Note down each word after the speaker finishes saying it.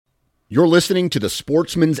You're listening to the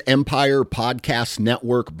Sportsman's Empire Podcast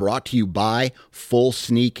Network, brought to you by Full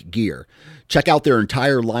Sneak Gear. Check out their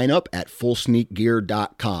entire lineup at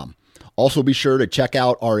fullsneakgear.com. Also be sure to check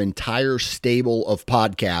out our entire stable of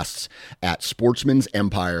podcasts at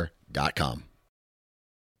sportsmansempire.com.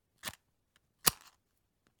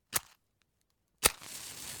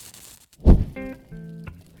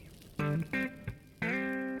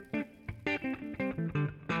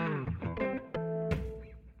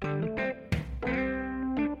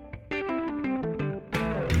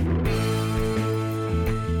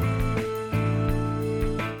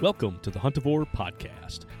 Welcome to the Huntavore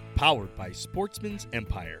podcast, powered by Sportsman's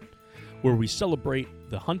Empire, where we celebrate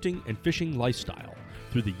the hunting and fishing lifestyle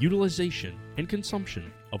through the utilization and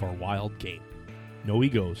consumption of our wild game. No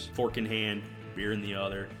egos. Fork in hand, beer in the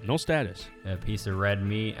other. No status. A piece of red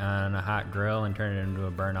meat on a hot grill and turn it into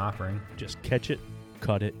a burnt offering. Just catch it,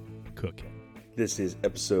 cut it, cook it. This is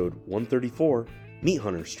episode 134, Meat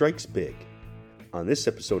Hunter Strikes Big. On this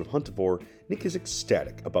episode of Huntavore, Nick is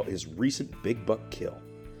ecstatic about his recent big buck kill.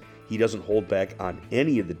 He doesn't hold back on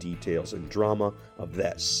any of the details and drama of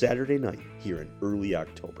that Saturday night here in early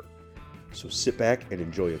October. So sit back and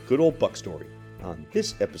enjoy a good old buck story on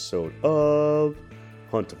this episode of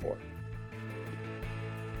Huntavore.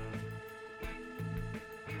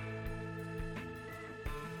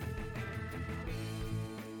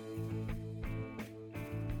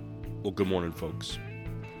 Well, good morning, folks.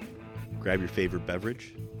 Grab your favorite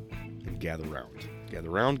beverage and gather round. Gather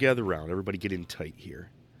round, gather round. Everybody get in tight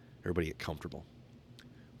here. Everybody get comfortable.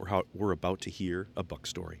 We're about to hear a buck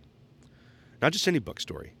story. Not just any buck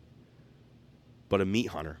story, but a meat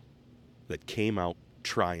hunter that came out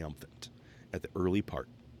triumphant at the early part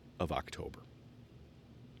of October.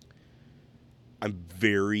 I don't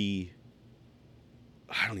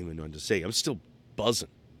even know what to say. I'm still buzzing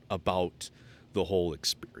about the whole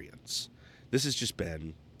experience. This has just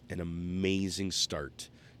been an amazing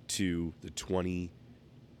start to the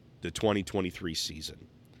 2023 season.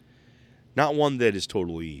 Not one that is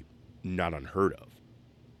totally not unheard of,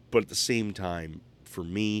 but at the same time, for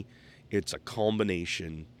me, it's a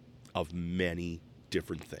combination of many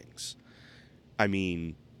different things. I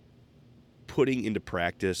mean, putting into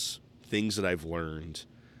practice things that I've learned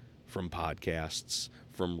from podcasts,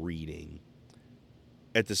 from reading,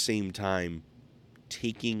 at the same time,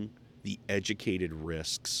 taking the educated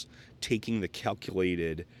risks, taking the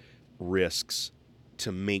calculated risks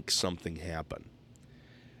to make something happen.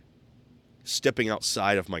 Stepping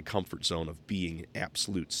outside of my comfort zone of being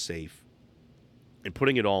absolute safe and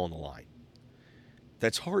putting it all on the line.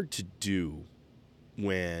 That's hard to do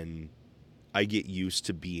when I get used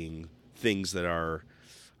to being things that are,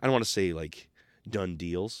 I don't want to say like done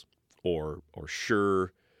deals or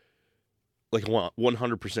sure, like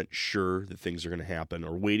 100% sure that things are going to happen,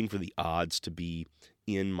 or waiting for the odds to be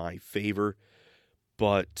in my favor.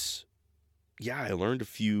 But yeah, I learned a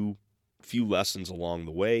few lessons along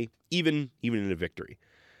the way, even in a victory.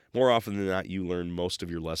 More often than not, you learn most of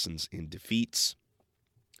your lessons in defeats.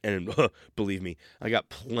 And believe me, I got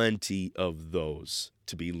plenty of those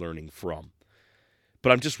to be learning from.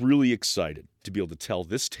 But I'm just really excited to be able to tell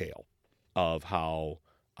this tale of how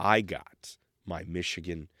I got my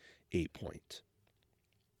Michigan 8-point.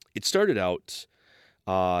 It started out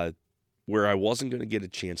where I wasn't going to get a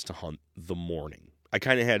chance to hunt the morning. I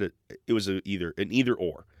kind of had it was an either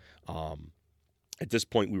or. At this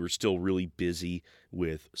point, we were still really busy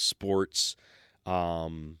with sports.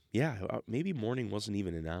 Maybe morning wasn't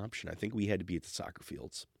even an option. I think we had to be at the soccer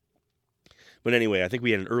fields. But anyway, I think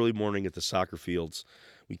we had an early morning at the soccer fields.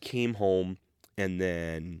 We came home, and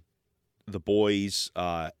then the boys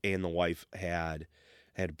and the wife had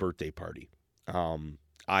a birthday party.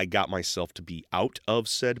 I got myself to be out of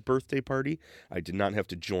said birthday party. I did not have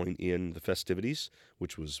to join in the festivities,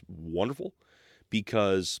 which was wonderful,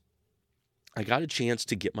 because I got a chance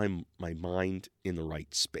to get my mind in the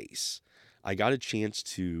right space. I got a chance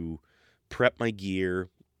to prep my gear,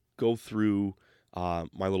 go through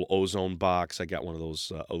my little ozone box. I got one of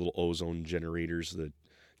those little ozone generators, the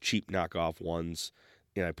cheap knockoff ones,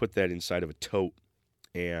 and I put that inside of a tote,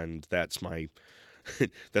 and that's my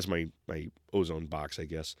my ozone box, I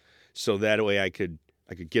guess. So that way I could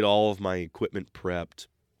get all of my equipment prepped.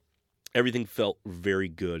 Everything felt very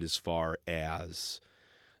good as far as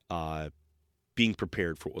being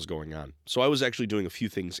prepared for what was going on. So I was actually doing a few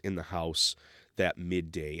things in the house that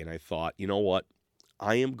midday, and I thought, you know what?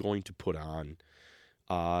 I am going to put on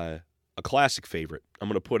a classic favorite. I'm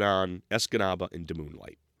going to put on Escanaba into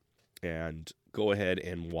Moonlight and go ahead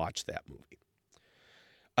and watch that movie.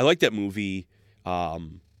 I like that movie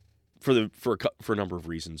for a number of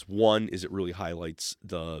reasons. One is it really highlights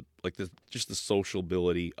the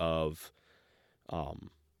sociability of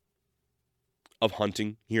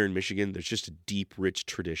hunting here in Michigan. There's just a deep, rich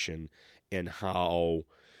tradition, and how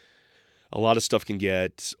a lot of stuff can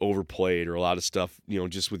get overplayed, or a lot of stuff,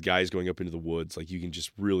 just with guys going up into the woods, like you can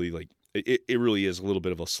just really it really is a little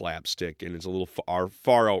bit of a slapstick, and it's a little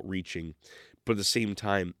far outreaching, but at the same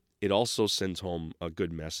time, it also sends home a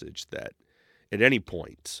good message that at any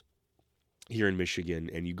point here in Michigan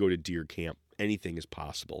and you go to deer camp, anything is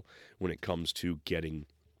possible when it comes to getting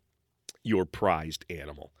your prized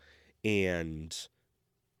animal. And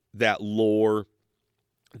that lore,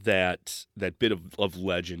 that bit of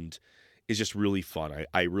legend is just really fun.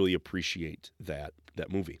 I really appreciate that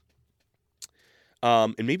movie.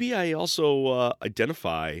 And maybe I also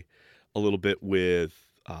identify a little bit with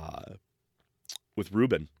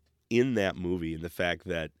Ruben in that movie, and the fact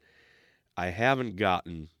that I haven't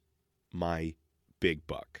gotten my big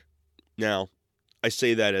buck. Now, I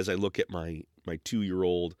say that as I look at my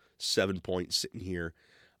 2-year-old 7-point sitting here.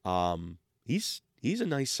 He's a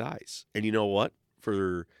nice size, and you know what?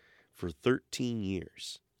 For 13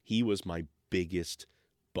 years, he was my biggest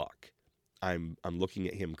buck. I'm looking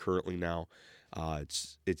at him currently now.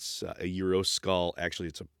 It's a Euro skull. Actually,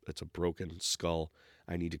 it's a broken skull.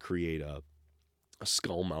 I need to create a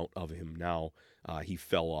skull mount of him now. He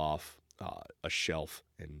fell off a shelf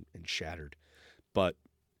and shattered. But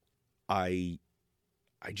I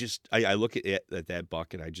look at that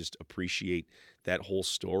buck, and I just appreciate that whole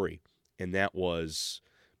story. And that was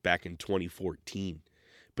back in 2014.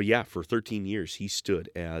 But yeah, for 13 years, he stood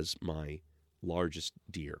as my largest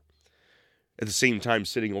deer. At the same time,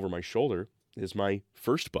 sitting over my shoulder is my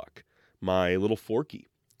first buck, my little Forky.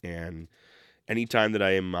 And anytime that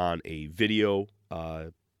I am on a video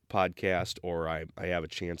podcast, or I have a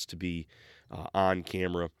chance to be on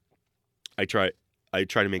camera, I try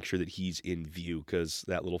to make sure that he's in view, because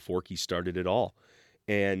that little Forky started it all.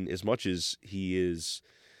 And as much as he is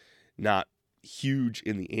not huge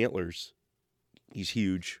in the antlers, he's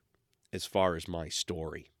huge as far as my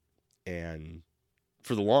story. And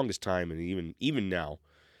for the longest time, and even now,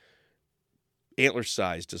 antler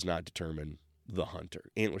size does not determine the hunter.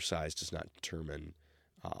 Antler size does not determine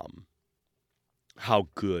how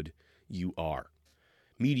good you are.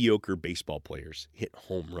 Mediocre baseball players hit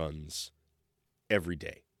home runs every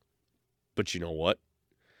day. But you know what?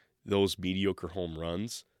 Those mediocre home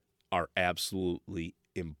runs are absolutely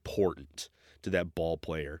important to that ball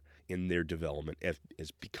player in their development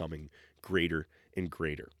as becoming greater and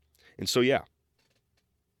greater. And so, yeah,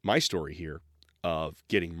 my story here of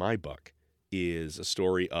getting my buck is a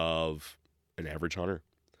story of an average hunter,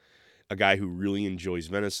 a guy who really enjoys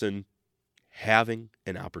venison, having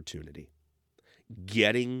an opportunity,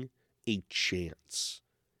 getting a chance.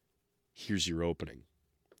 Here's your opening.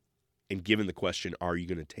 And given the question, are you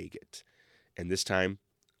going to take it? And this time,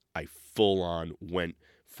 I full on went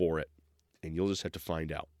for it. And you'll just have to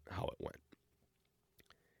find out how it went.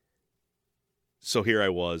 So here I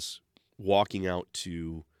was, walking out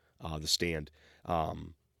to the stand.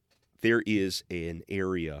 There is an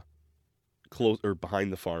area close or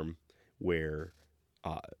behind the farm where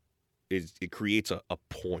it creates a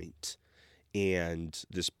point. And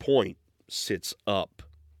this point sits up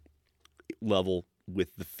level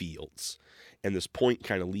with the fields. And this point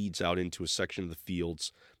kind of leads out into a section of the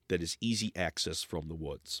fields that is easy access from the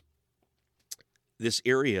woods. This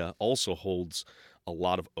area also holds a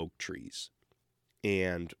lot of oak trees.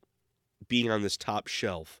 And being on this top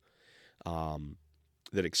shelf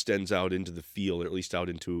that extends out into the field, or at least out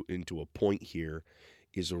into a point here,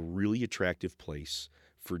 is a really attractive place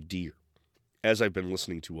for deer. As I've been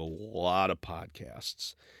listening to a lot of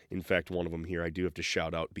podcasts, in fact, one of them here I do have to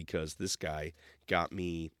shout out, because this guy got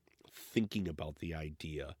me thinking about the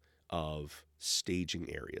idea of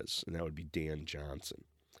staging areas, and that would be Dan Johnson.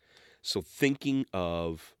 So thinking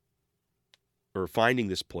of, or finding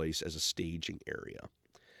this place as a staging area,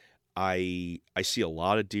 I see a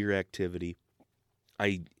lot of deer activity.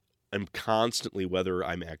 I am constantly, whether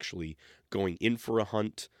I'm actually going in for a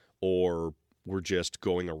hunt or we're just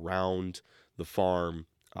going around the farm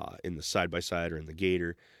in the side-by-side or in the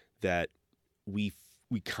gator, that we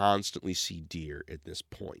constantly see deer at this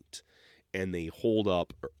point. And they hold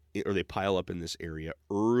up, or they pile up in this area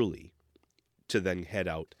early to then head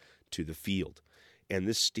out to the field. And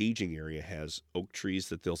this staging area has oak trees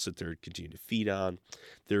that they'll sit there and continue to feed on.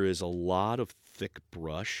 There is a lot of thick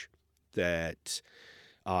brush that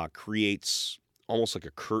creates almost like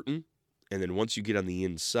a curtain. And then once you get on the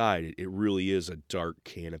inside, it really is a dark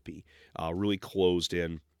canopy, really closed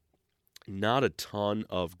in. Not a ton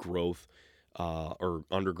of growth or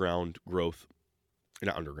underground growth,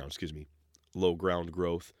 not underground, excuse me, low ground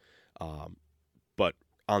growth, but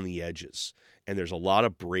on the edges. And there's a lot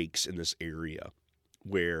of breaks in this area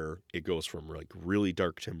where it goes from like really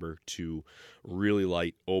dark timber to really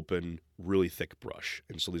light, open, really thick brush.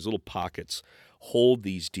 And so these little pockets hold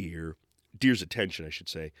these deer's attention, I should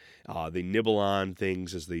say. They nibble on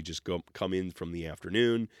things as they just come in from the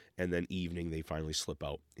afternoon, and then evening they finally slip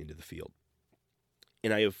out into the field.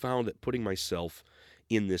 And I have found that putting myself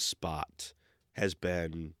in this spot has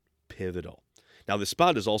been pivotal. Now, this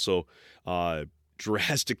spot is also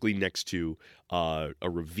drastically next to a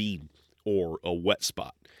ravine or a wet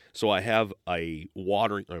spot. So I have a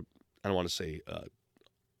watering, I don't want to say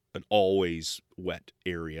an always wet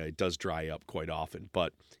area. It does dry up quite often,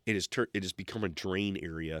 but it has become a drain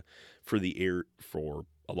area for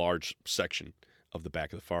a large section of the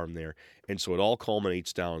back of the farm there. And so it all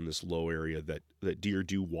culminates down in this low area that deer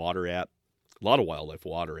do water at. A lot of wildlife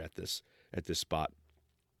water at this spot.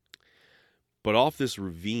 But off this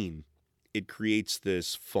ravine, it creates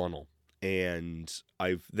this funnel. And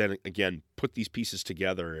I've then again put these pieces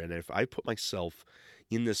together, and if I put myself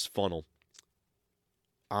in this funnel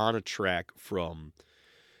on a track from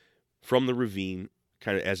the ravine,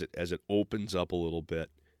 kind of as it opens up a little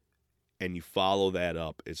bit, and you follow that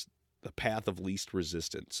up, it's the path of least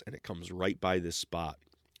resistance, and it comes right by this spot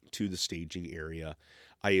to the staging area.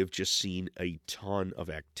 I have just seen a ton of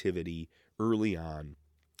activity early on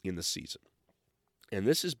in the season. And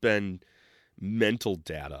this has been mental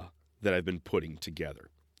data that I've been putting together.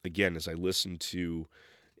 Again, as I listen to,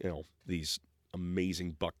 these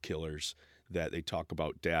amazing buck killers that they talk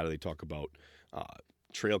about data, they talk about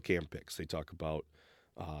trail cam pics, they talk about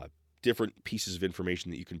different pieces of information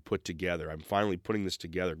that you can put together. I'm finally putting this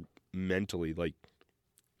together mentally. Like,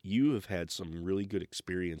 you have had some really good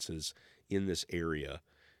experiences in this area.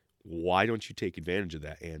 Why don't you take advantage of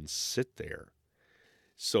that and sit there?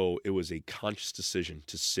 So it was a conscious decision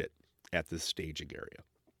to sit at this staging area.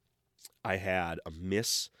 I had a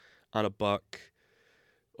miss on a buck,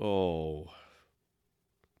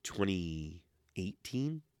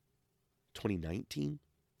 2018, 2019.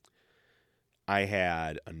 I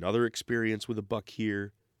had another experience with a buck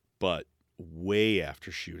here, but way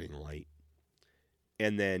after shooting light.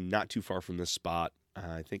 And then not too far from this spot,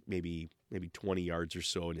 I think maybe 20 yards or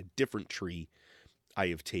so in a different tree, I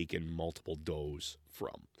have taken multiple does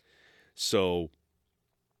from. So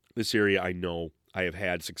this area, I know I have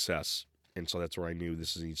had success, and so that's where I knew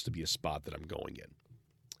this needs to be a spot that I'm going in.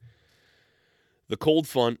 The cold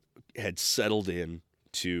front had settled in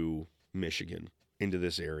to Michigan, into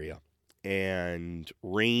this area, and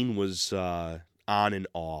rain was on and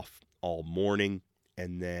off all morning,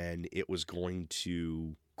 and then it was going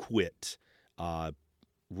to quit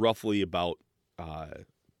roughly about 4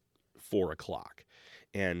 o'clock.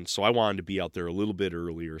 And so I wanted to be out there a little bit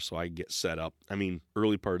earlier so I could get set up. I mean,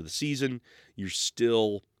 early part of the season, you're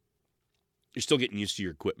still getting used to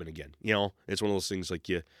your equipment again. It's one of those things like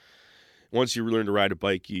once you learn to ride a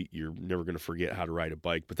bike, you're never going to forget how to ride a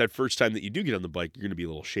bike. But that first time that you do get on the bike, you're going to be a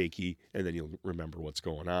little shaky, and then you'll remember what's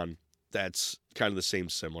going on. That's kind of the same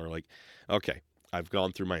similar. Like, okay, I've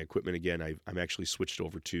gone through my equipment again. I'm actually switched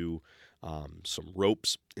over to some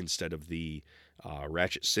ropes instead of the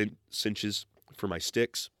ratchet cinches for my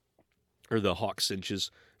sticks, or the hawk cinches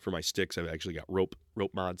for my sticks. I've actually got rope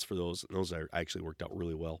mods for those, and those actually worked out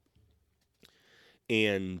really well.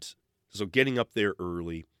 And so getting up there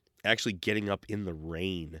early, actually getting up in the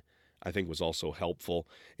rain, I think was also helpful.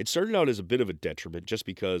 It started out as a bit of a detriment just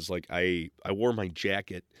because like I wore my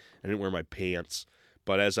jacket, I didn't wear my pants,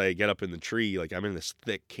 but as I get up in the tree, like I'm in this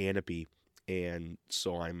thick canopy, and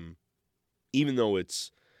so even though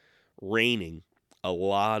it's raining, a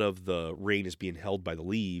lot of the rain is being held by the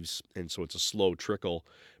leaves, and so it's a slow trickle.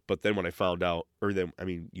 But then when I found out,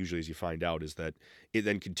 usually as you find out, is that it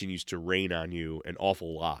then continues to rain on you an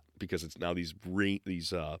awful lot because it's now these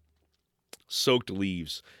soaked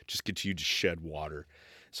leaves just continue to shed water.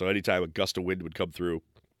 So anytime a gust of wind would come through,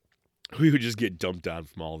 we would just get dumped on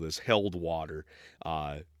from all this held water.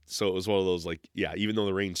 So it was one of those even though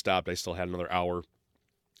the rain stopped, I still had another hours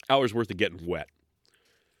worth of getting wet.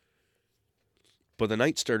 But the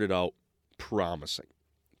night started out promising.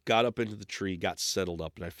 Got up into the tree, got settled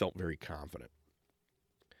up, and I felt very confident.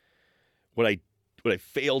 What I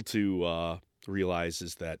failed to realize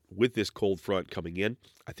is that with this cold front coming in,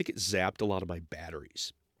 I think it zapped a lot of my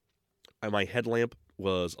batteries. My headlamp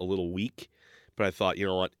was a little weak, but I thought, you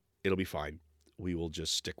know what, it'll be fine. We will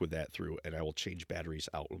just stick with that through, and I will change batteries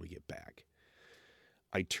out when we get back.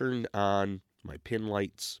 I turned on my pin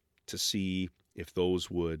lights to see if those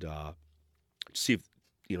would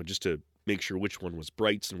just to make sure which one was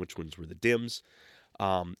brights and which ones were the dims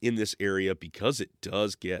in this area, because it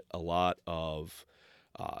does get a lot of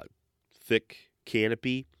thick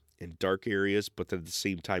canopy in dark areas, but then at the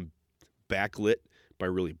same time backlit by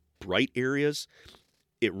really bright areas.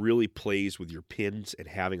 It really plays with your pins, and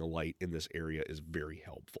having a light in this area is very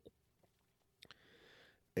helpful.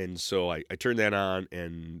 And so I turned that on,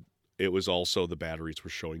 and it was also, the batteries were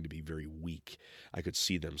showing to be very weak. I could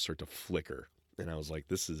see them start to flicker, and I was like,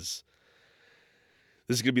 this is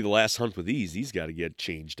going to be the last hunt with these. These got to get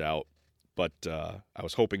changed out. But I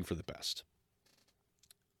was hoping for the best.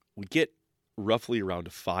 We get roughly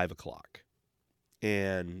around 5 o'clock.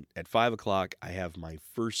 And at 5 o'clock, I have my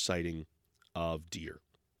first sighting of deer.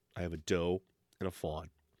 I have a doe and a fawn.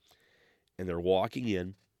 And they're walking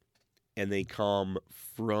in, and they come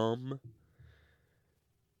from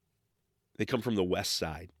the west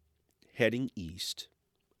side, heading east.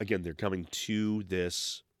 Again, they're coming to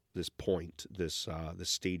this point, this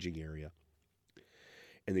staging area.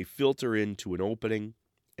 And they filter into an opening,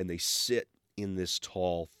 and they sit in this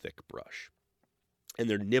tall, thick brush. And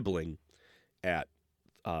they're nibbling at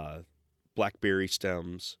black raspberry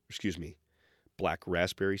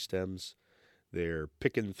stems. They're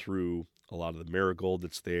picking through a lot of the marigold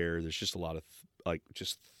that's there. There's just a lot of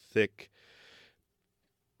just thick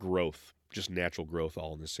growth, just natural growth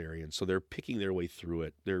all in this area. And so they're picking their way through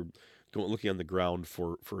it. They're looking on the ground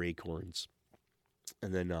for acorns.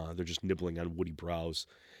 And then they're just nibbling on woody browse.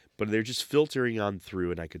 But they're just filtering on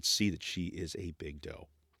through, and I could see that she is a big doe.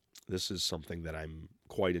 This is something that I'm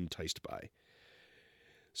quite enticed by.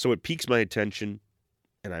 So it piques my attention,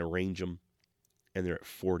 and I range them, and they're at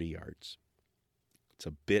 40 yards. It's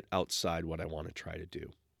a bit outside what I want to try to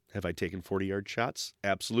do. Have I taken 40-yard shots?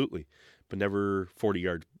 Absolutely, but never 40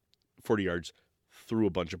 yards through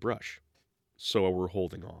a bunch of brush. So we're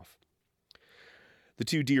holding off. The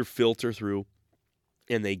two deer filter through,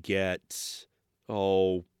 and they get,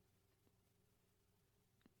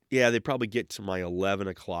 they probably get to my 11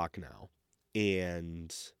 o'clock now, at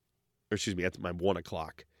my 1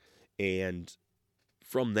 o'clock. And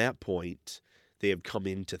from that point, they have come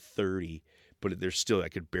into 30, but they're still, I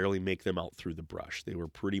could barely make them out through the brush. They were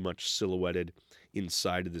pretty much silhouetted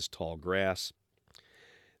inside of this tall grass.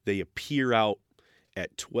 They appear out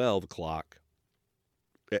at 12 o'clock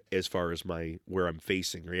as far as where I'm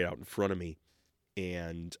facing, right out in front of me.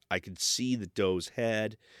 And I could see the doe's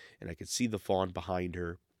head, and I could see the fawn behind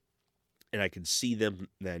her. And I could see them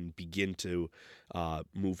then begin to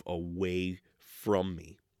move away from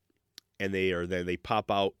me. And they pop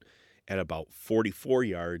out at about 44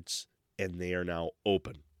 yards, and they are now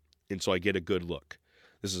open. And so I get a good look.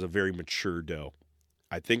 This is a very mature doe.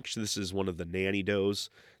 I think this is one of the nanny does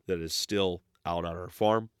that is still out on our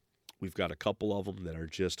farm. We've got a couple of them that are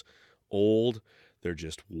just old. They're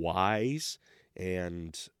just wise.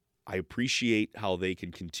 And I appreciate how they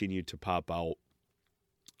can continue to pop out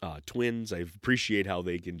twins. I appreciate how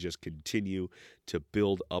they can just continue to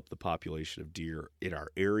build up the population of deer in our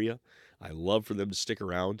area. I love for them to stick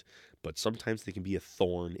around, but sometimes they can be a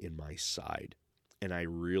thorn in my side. And I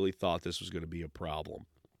really thought this was going to be a problem.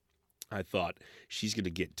 I thought she's going to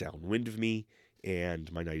get downwind of me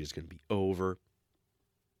and my night is going to be over.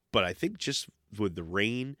 But I think just with the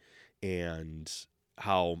rain and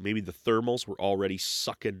how maybe the thermals were already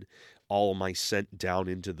sucking all of my scent down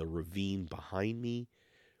into the ravine behind me,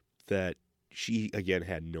 that she, again,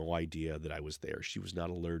 had no idea that I was there. She was not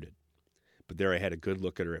alerted. But there I had a good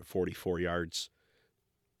look at her at 44 yards.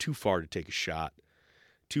 Too far to take a shot.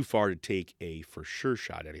 Too far to take a for sure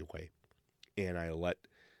shot anyway. And I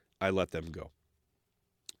let them go.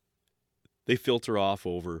 They filter off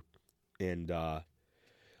over and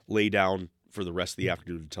lay down for the rest of the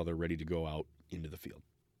afternoon until they're ready to go out into the field.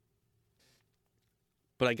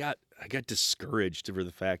 But I got discouraged over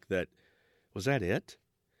the fact that, was that it?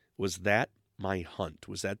 Was that my hunt?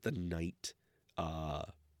 Was that the night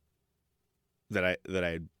that I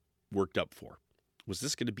had worked up for? Was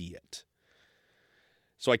this going to be it?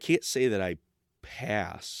 So I can't say that I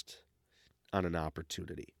passed on an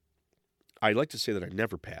opportunity. I'd like to say that I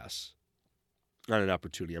never pass on an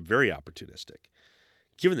opportunity. I'm very opportunistic.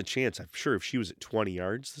 Given the chance, I'm sure if she was at 20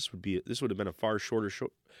 yards, this would have been a far shorter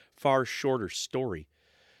story,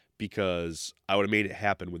 because I would have made it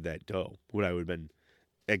happen with that doe, what I would have been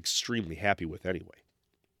extremely happy with anyway.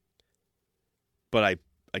 But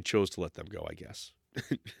I chose to let them go, I guess.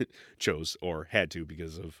 Chose, or had to,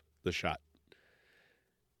 because of the shot.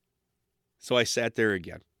 So I sat there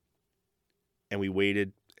again, and we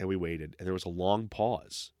waited, and there was a long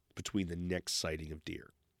pause between the next sighting of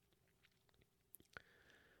deer.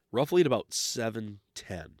 Roughly at about 7:10,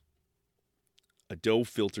 a doe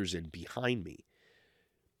filters in behind me.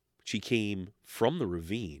 She came from the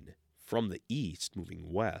ravine, from the east,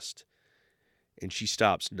 moving west, and she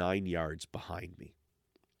stops 9 yards behind me.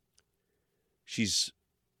 She's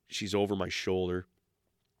over my shoulder.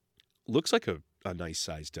 Looks like a nice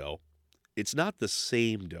sized doe. It's not the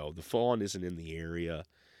same doe. The fawn isn't in the area.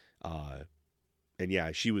 And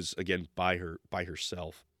yeah, she was again by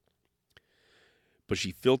herself. But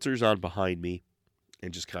she filters on behind me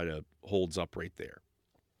and just kind of holds up right there.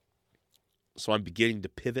 So I'm beginning to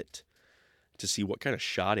pivot to see what kind of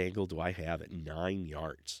shot angle do I have at 9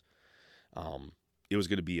 yards. It was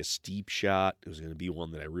going to be a steep shot. It was going to be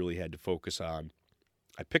one that I really had to focus on.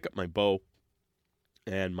 I pick up my bow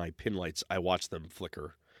and my pin lights. I watch them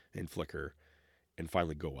flicker and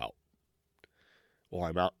finally go out. Well,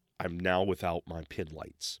 I'm out. I'm now without my pin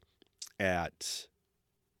lights at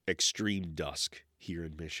extreme dusk here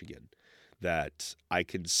in Michigan that I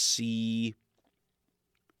can see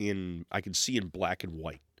in black and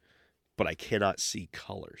white, but I cannot see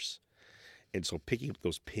colors. And so picking up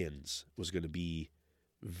those pins was going to be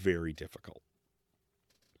very difficult.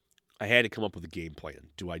 I had to come up with a game plan.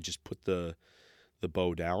 Do I just put the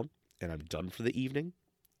bow down and I'm done for the evening?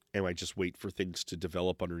 And I just wait for things to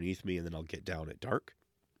develop underneath me and then I'll get down at dark?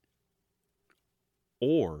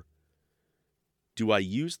 Or do I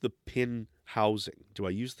use the pin housing? Do I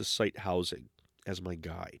use the sight housing as my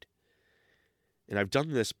guide? And I've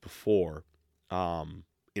done this before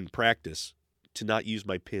in practice, to not use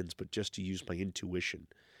my pins, but just to use my intuition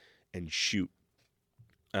and shoot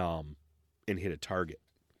and hit a target.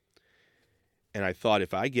 And I thought,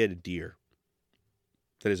 if I get a deer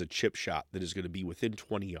that is a chip shot that is going to be within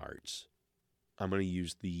 20 yards, I'm going to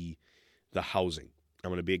use the housing. I'm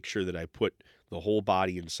going to make sure that I put the whole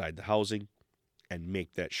body inside the housing and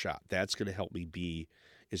make that shot. That's going to help me be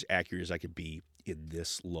as accurate as I can be in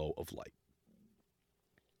this low of light.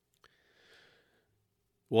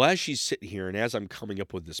 Well, as she's sitting here and as I'm coming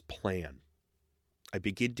up with this plan, I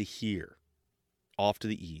begin to hear off to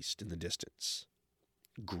the east in the distance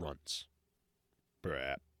grunts.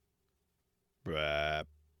 Brap, brap.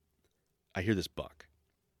 I hear this buck.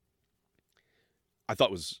 I thought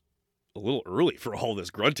it was a little early for all this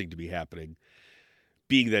grunting to be happening,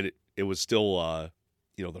 being that it was still,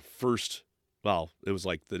 the first, it was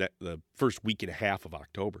like the first week and a half of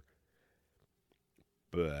October.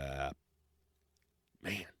 But,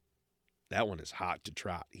 man, that one is hot to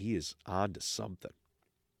trot. He is on to something.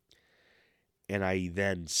 And I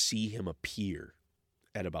then see him appear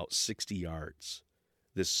at about 60 yards.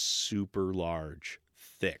 This super large,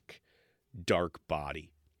 thick, dark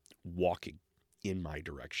body walking in my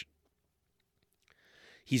direction.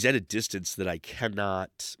 He's at a distance that I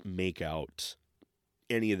cannot make out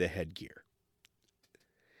any of the headgear.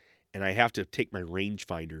 And I have to take my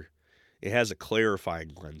rangefinder. It has a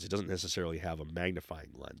clarifying lens. It doesn't necessarily have a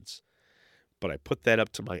magnifying lens. But I put that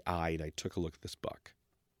up to my eye and I took a look at this buck.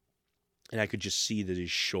 And I could just see that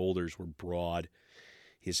his shoulders were broad.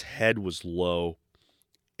 His head was low.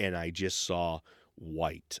 And I just saw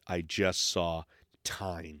white. I just saw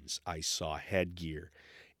tines. I saw headgear.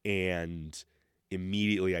 And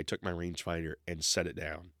immediately I took my rangefinder and set it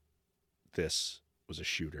down. This was a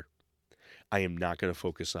shooter. I am not going to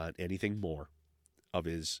focus on anything more of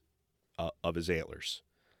his antlers.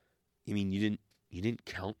 You mean you didn't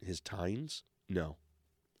count his tines? No.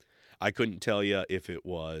 I couldn't tell you if it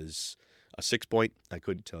was a 6-point. I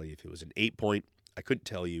couldn't tell you if it was an 8-point. I couldn't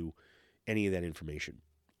tell you any of that information.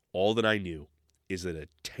 All that I knew is that a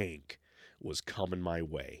tank was coming my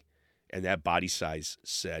way. And that body size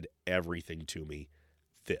said everything to me.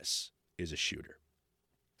 This is a shooter.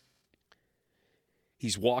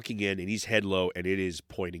 He's walking in and he's head low and it is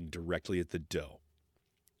pointing directly at the doe.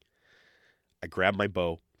 I grab my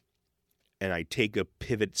bow and I take a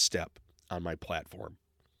pivot step on my platform.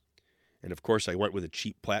 And of course I went with a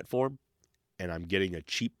cheap platform and I'm getting a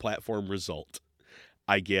cheap platform result.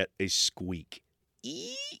 I get a squeak.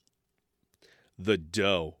 Eee! The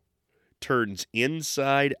doe turns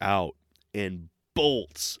inside out and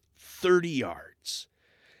bolts 30 yards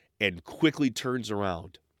and quickly turns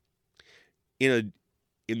around. In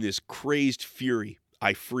this crazed fury,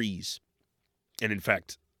 I freeze. And in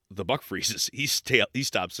fact, the buck freezes. He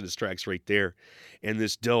stops in his tracks right there. And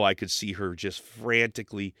this doe, I could see her just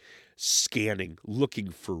frantically scanning,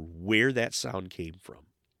 looking for where that sound came from.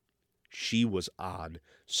 She was on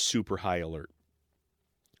super high alert.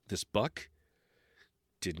 This buck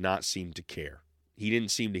did not seem to care. He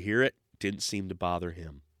didn't seem to hear it, didn't seem to bother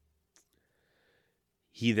him.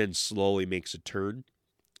 He then slowly makes a turn,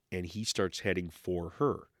 and he starts heading for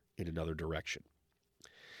her in another direction.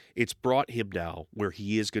 It's brought him now where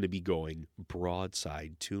he is going to be going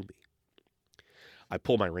broadside to me. I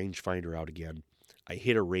pull my rangefinder out again. I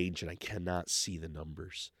hit a range and I cannot see the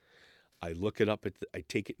numbers. I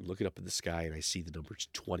take it and look it up in the sky and I see the numbers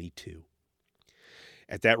 22.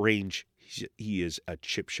 At that range, he is a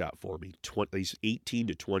chip shot for me. He's 18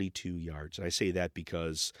 to 22 yards. And I say that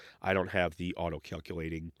because I don't have the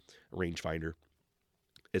auto-calculating rangefinder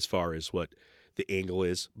as far as what the angle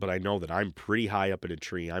is, but I know that I'm pretty high up in a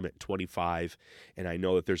tree. I'm at 25, and I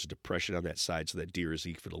know that there's a depression on that side, so that deer is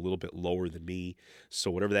even a little bit lower than me. So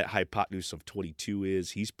whatever that hypotenuse of 22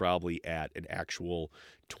 is, he's probably at an actual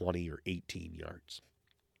 20 or 18 yards.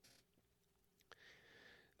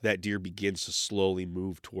 That deer begins to slowly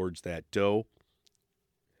move towards that doe.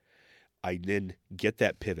 I then get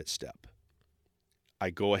that pivot step.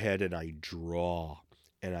 I go ahead and I draw,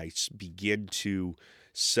 and I begin to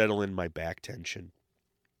settle in my back tension.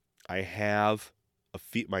 I have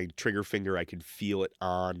my trigger finger, I can feel it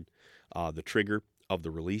on the trigger of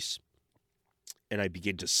the release, and I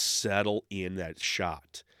begin to settle in that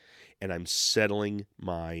shot. And I'm settling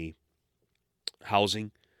my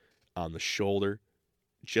housing on the shoulder,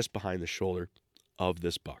 just behind the shoulder of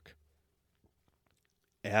this buck.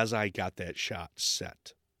 As I got that shot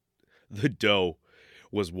set, the doe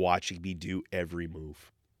was watching me do every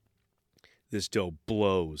move. This doe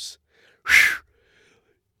blows,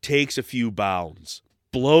 takes a few bounds,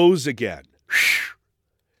 blows again,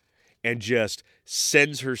 and just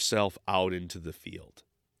sends herself out into the field.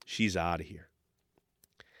 She's out of here.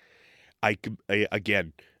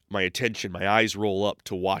 Again, my eyes roll up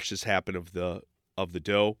to watch this happen of the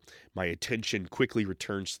doe. My attention quickly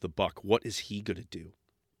returns to the buck. What is he going to do?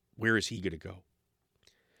 Where is he going to go?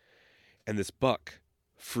 And this buck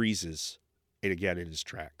freezes, and again in his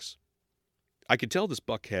tracks. I can tell this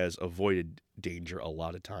buck has avoided danger a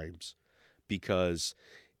lot of times because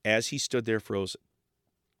as he stood there frozen,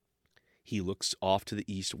 he looks off to the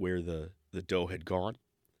east where the doe had gone.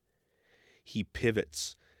 He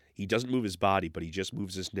pivots. He doesn't move his body, but he just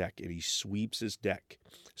moves his neck, and he sweeps his neck,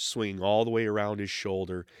 swinging all the way around his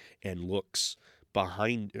shoulder, and looks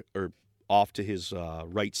behind or off to his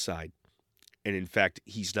right side. And in fact,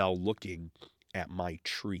 he's now looking at my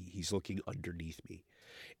tree. He's looking underneath me.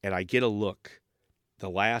 And I get a look. The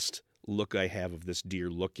last look I have of this deer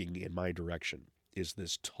looking in my direction is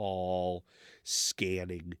this tall,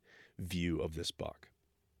 scanning view of this buck.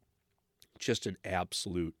 Just an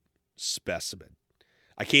absolute specimen.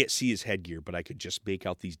 I can't see his headgear, but I could just make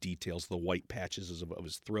out these details, the white patches of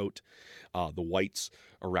his throat, the whites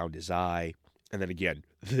around his eye, and then again,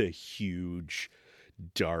 the huge,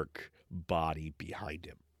 dark body behind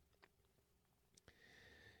him.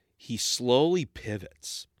 He slowly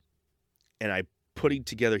pivots, and I'm putting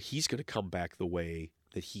together, he's going to come back the way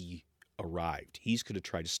that he arrived. He's going to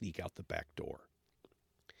try to sneak out the back door.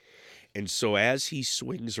 And so as he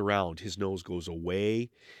swings around, his nose goes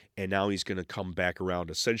away, and now he's going to come back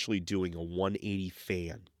around, essentially doing a 180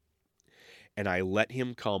 fan. And I let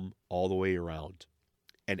him come all the way around.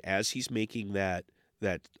 And as he's making that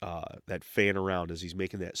fan around, as he's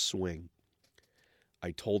making that swing,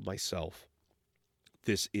 I told myself,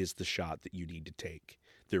 this is the shot that you need to take.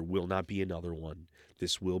 There will not be another one.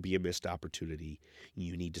 This will be a missed opportunity.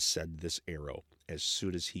 You need to send this arrow as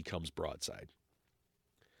soon as he comes broadside.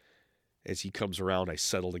 As he comes around, I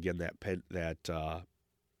settled again that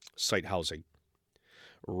sight housing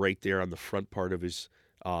right there on the front part of his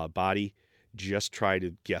body. Just try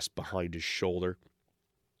to guess behind his shoulder.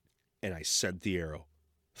 And I sent the arrow.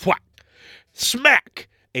 Thwack! Smack!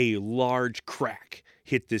 A large crack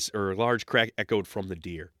echoed from the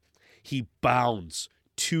deer. He bounds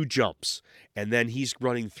 2 jumps, and then he's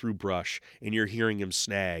running through brush, and you're hearing him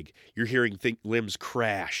snag. You're hearing limbs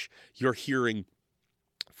crash. You're hearing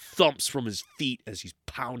thumps from his feet as he's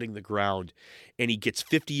pounding the ground, and he gets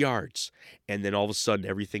 50 yards, and then all of a sudden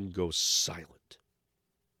everything goes silent.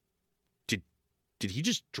 Did he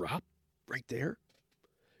just drop right there?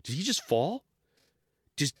 Did he just fall?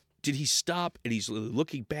 Did he stop, and he's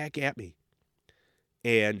looking back at me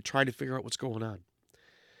and trying to figure out what's going on?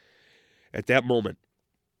 At that moment,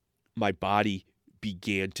 my body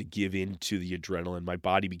began to give in to the adrenaline. My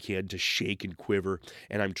body began to shake and quiver,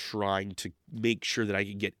 and I'm trying to make sure that I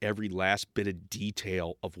can get every last bit of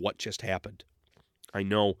detail of what just happened. I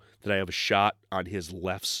know that I have a shot on his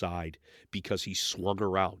left side because he swung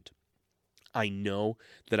around. I know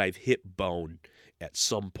that I've hit bone at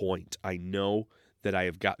some point. I know that I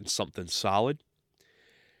have gotten something solid.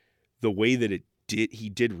 The way that he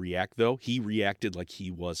did react, though, he reacted like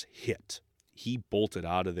he was hit. He bolted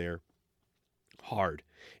out of there hard.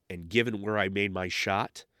 And given where I made my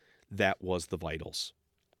shot, that was the vitals.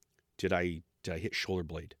 Did I hit shoulder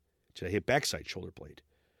blade? Did I hit backside shoulder blade?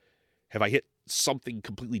 Have I hit something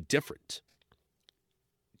completely different?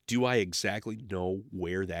 Do I exactly know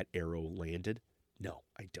where that arrow landed? No,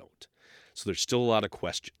 I don't. So there's still a lot of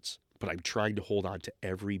questions, but I'm trying to hold on to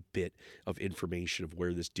every bit of information of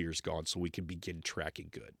where this deer's gone so we can begin tracking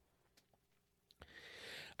good.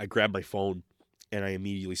 I grab my phone and I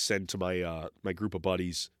immediately send to my group of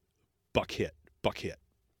buddies, buck hit.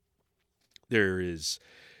 There's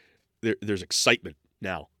excitement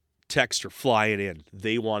now. Texts are flying in.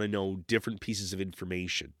 They want to know different pieces of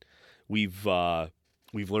information. We've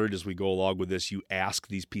learned as we go along with this, you ask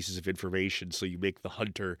these pieces of information, so you make the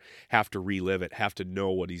hunter have to relive it, have to know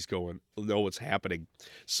what's happening,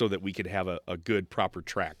 so that we can have a good, proper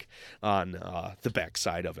track on the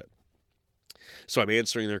backside of it. So I'm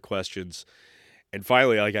answering their questions, and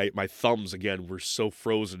finally, my thumbs again were so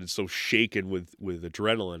frozen and so shaken with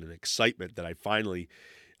adrenaline and excitement that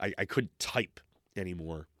I couldn't type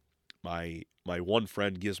anymore. My one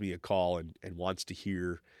friend gives me a call and wants to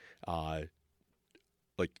hear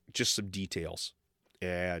just some details.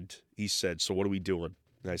 And he said, "So what are we doing?"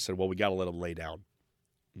 And I said, "Well, we got to let him lay down.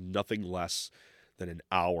 Nothing less than an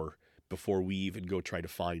hour before we even go try to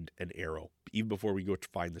find an arrow. Even before we go to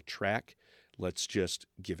find the track, let's just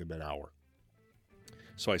give him an hour."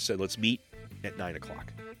 So I said, "Let's meet at 9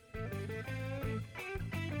 o'clock.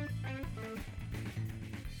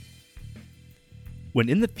 When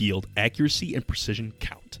in the field, accuracy and precision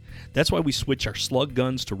count. That's why we switch our slug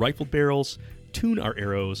guns to rifle barrels, tune our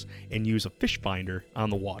arrows, and use a fish finder on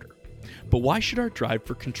the water. But why should our drive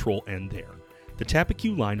for control end there? The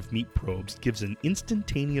Tappecue line of meat probes gives an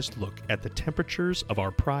instantaneous look at the temperatures of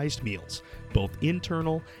our prized meals, both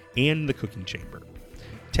internal and in the cooking chamber.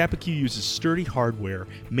 Tappecue uses sturdy hardware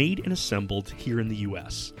made and assembled here in the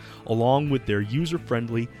US, along with their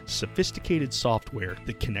user-friendly, sophisticated software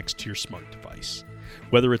that connects to your smart device.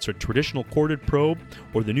 Whether it's a traditional corded probe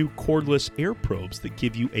or the new cordless air probes that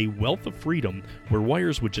give you a wealth of freedom where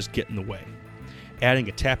wires would just get in the way. Adding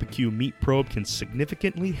a Tappecue meat probe can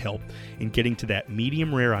significantly help in getting to that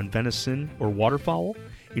medium rare on venison or waterfowl,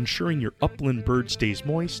 ensuring your upland bird stays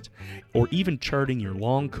moist, or even charting your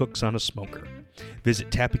long cooks on a smoker. Visit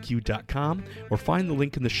Tappecue.com or find the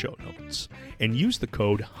link in the show notes and use the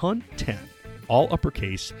code HUNT10, all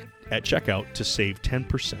uppercase, at checkout to save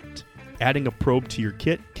 10%. Adding a probe to your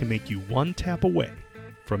kit can make you one tap away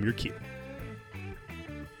from your queue.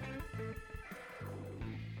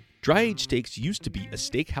 Dry-aged steaks used to be a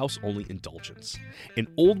steakhouse-only indulgence. And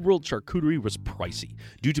old-world charcuterie was pricey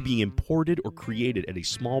due to being imported or created at a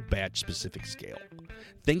small batch-specific scale.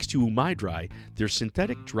 Thanks to Dry, their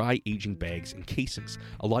synthetic dry aging bags and casings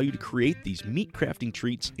allow you to create these meat-crafting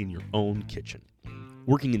treats in your own kitchen.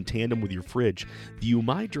 Working in tandem with your fridge,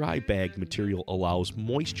 the Dry bag material allows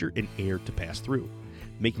moisture and air to pass through,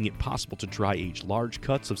 making it possible to dry-age large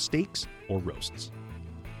cuts of steaks or roasts.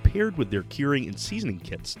 Paired with their curing and seasoning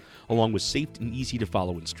kits, along with safe and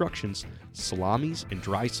easy-to-follow instructions, salamis and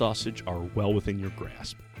dry sausage are well within your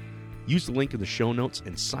grasp. Use the link in the show notes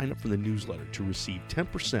and sign up for the newsletter to receive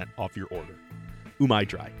 10% off your order.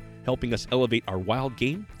 Dry, helping us elevate our wild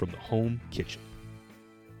game from the home kitchen.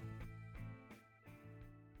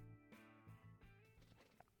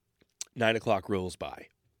 Nine o'clock rolls by.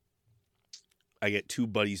 I get two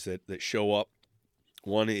buddies that show up.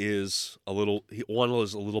 One is a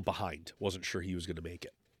little behind. Wasn't sure he was going to make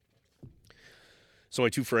it. So my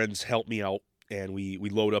two friends help me out, and we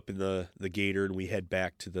load up in the gator, and we head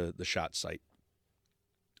back to the shot site.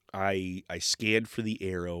 I scanned for the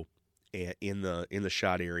arrow in the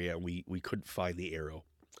shot area, and we couldn't find the arrow.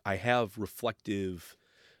 I have reflective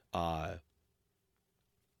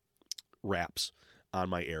wraps on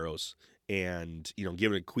my arrows, and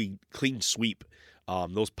give it a clean sweep.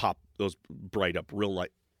 Those bright up real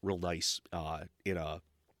nice in a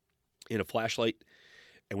flashlight,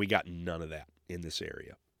 and we got none of that in this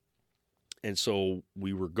area. And so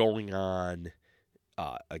we were going on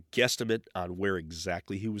a guesstimate on where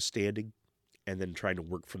exactly he was standing, and then trying to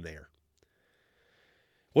work from there.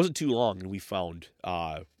 It wasn't too long, and we found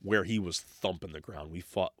where he was thumping the ground.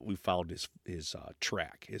 We found his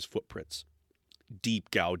track, his footprints.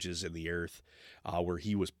 Deep gouges in the earth where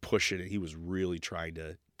he was pushing it. He was really trying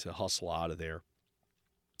to hustle out of there.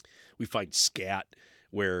 We find scat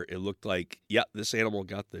where it looked like, this animal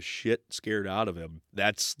got the shit scared out of him.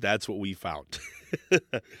 That's what we found.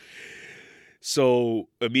 So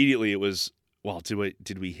immediately it was, well, did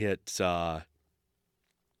we hit, did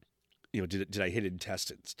I hit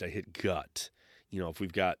intestines? Did I hit gut? If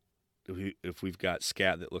we've got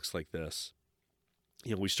scat that looks like this,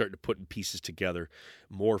 we start to put in pieces together,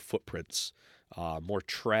 more footprints more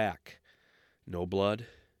track, no blood,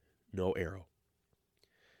 no arrow.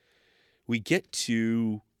 We get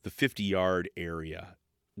to the 50-yard area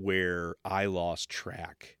where I lost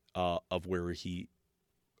track of where he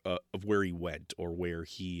went, or where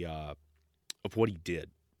he of what he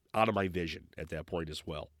did, out of my vision at that point as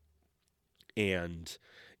well. And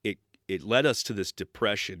it led us to this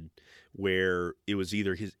depression where it was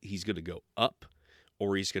either he's going to go up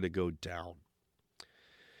or he's going to go down.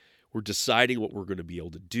 We're deciding what we're going to be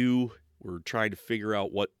able to do. We're trying to figure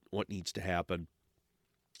out what needs to happen.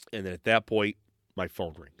 And then at that point, my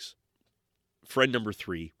phone rings. Friend number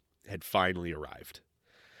 3 had finally arrived.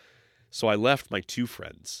 So I left my 2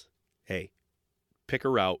 friends. Hey, pick a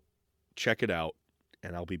route, check it out,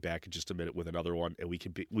 and I'll be back in just a minute with another one, and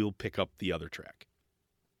we'll pick up the other track.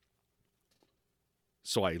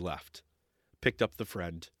 So I left, picked up the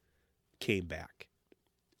friend, came back.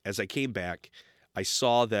 As I came back, I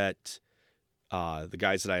saw that the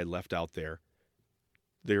guys that I had left out there,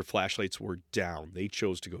 their flashlights were down. They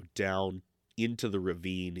chose to go down into the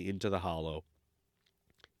ravine, into the hollow,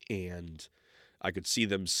 and I could see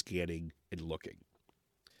them scanning and looking.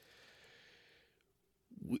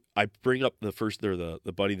 I bring up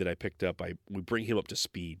the buddy that I picked up. We bring him up to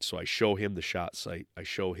speed. So I show him the shot site. I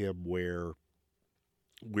show him where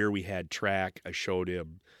we had track. I showed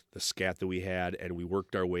him the scat that we had, and we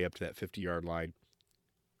worked our way up to that 50-yard line.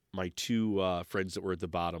 My 2 friends that were at the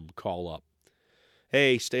bottom call up.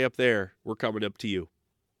 Hey, stay up there. We're coming up to you.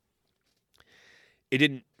 It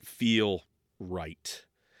didn't feel right.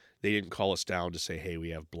 They didn't call us down to say, hey,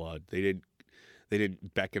 we have blood. They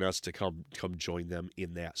didn't beckon us to come join them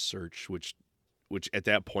in that search, which at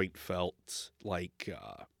that point felt like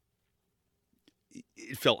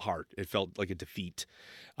it felt hard. It felt like a defeat.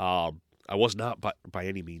 I was not by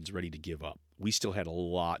any means ready to give up. We still had a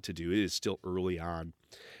lot to do. It is still early on,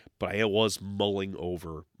 but I was mulling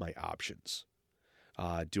over my options.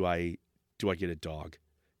 Do I get a dog?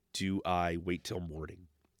 Do I wait till morning?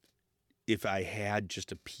 If I had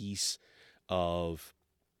just a piece of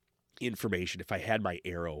information, if I had my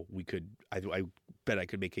arrow, I bet I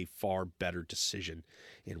could make a far better decision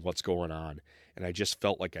in what's going on. And I just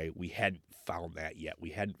felt like we hadn't found that yet.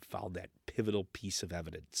 We hadn't found that pivotal piece of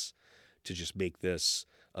evidence to just make this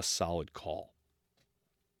a solid call.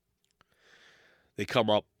 They come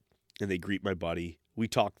up and they greet my buddy. We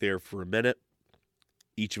talk there for a minute.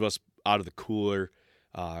 Each of us out of the cooler,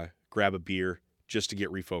 grab a beer just to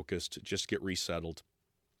get refocused, just to get resettled.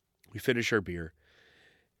 We finish our beer.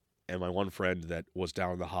 And my one friend that was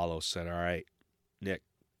down in the hollow said, all right, Nick,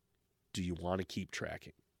 do you want to keep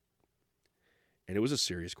tracking? And it was a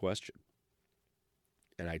serious question.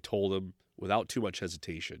 And I told him without too much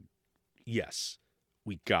hesitation, yes,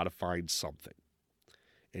 we got to find something.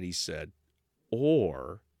 And he said,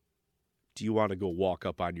 or do you want to go walk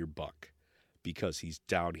up on your buck? Because he's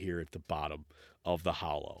down here at the bottom of the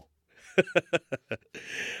hollow.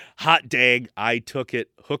 Hot dang, I took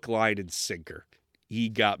it hook, line, and sinker. He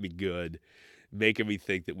got me good, making me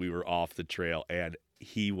think that we were off the trail, and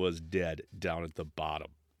he was dead down at the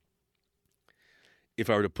bottom. If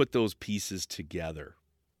I were to put those pieces together,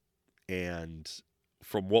 and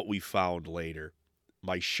from what we found later,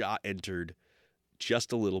 my shot entered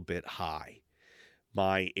just a little bit high.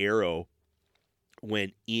 My arrow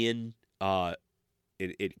went in,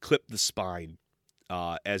 it clipped the spine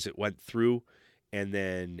as it went through, and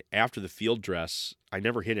then after the field dress, I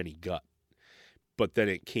never hit any gut. But then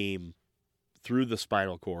it came through the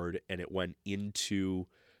spinal cord and it went into,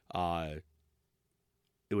 it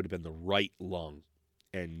would have been the right lung,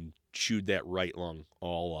 and chewed that right lung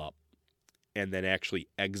all up, and then actually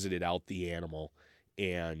exited out the animal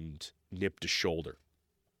and nipped a shoulder.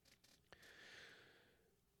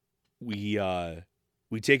 We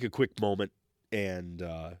take a quick moment, and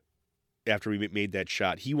after we made that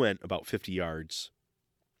shot, he went about 50 yards.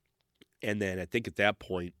 And then I think at that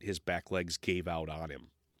point, his back legs gave out on him,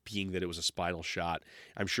 being that it was a spinal shot.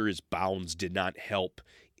 I'm sure his bounds did not help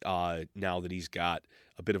now that he's got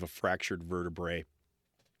a bit of a fractured vertebrae,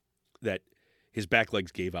 that his back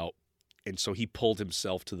legs gave out. And so he pulled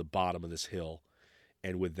himself to the bottom of this hill.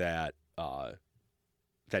 And with that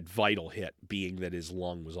vital hit, being that his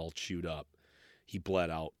lung was all chewed up, he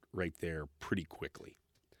bled out right there pretty quickly.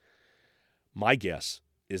 My guess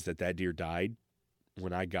is that deer died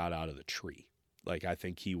when I got out of the tree. Like, I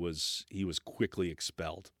think he was quickly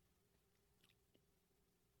expelled.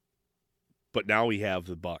 But now we have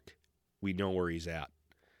the buck. We know where he's at.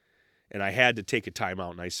 And I had to take a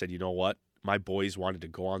timeout, and I said, you know what? My boys wanted to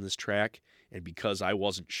go on this track, and because I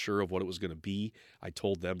wasn't sure of what it was going to be, I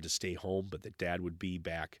told them to stay home, but that Dad would be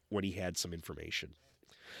back when he had some information.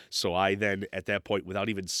 So I then, at that point, without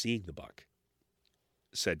even seeing the buck,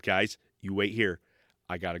 said, guys, you wait here.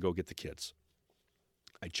 I got to go get the kids.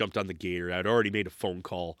 I jumped on the gator. I'd already made a phone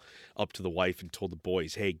call up to the wife and told the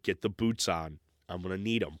boys, hey, get the boots on. I'm going to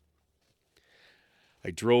need them.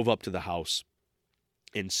 I drove up to the house,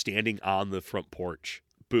 and standing on the front porch,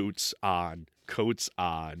 boots on, coats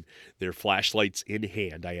on, their flashlights in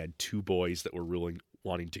hand, I had two boys that were really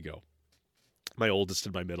wanting to go. My oldest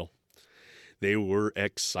and my middle. They were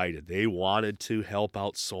excited. They wanted to help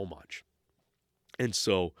out so much. And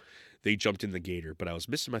so they jumped in the gator, but I was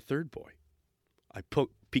missing my third boy. I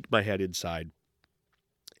peeked my head inside,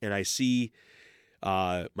 and I see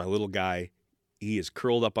my little guy. He is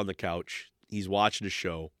curled up on the couch. He's watching a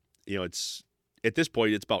show. It's at this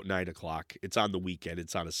point, it's about 9 o'clock. It's on the weekend.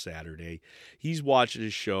 It's on a Saturday. He's watching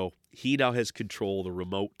his show. He now has control of the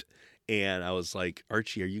remote. And I was like,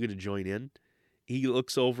 Archie, are you going to join in? He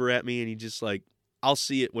looks over at me, and he just like, I'll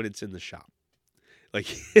see it when it's in the shop. Like,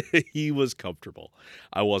 he was comfortable.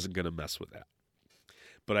 I wasn't going to mess with that.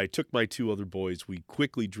 But I took my two other boys. We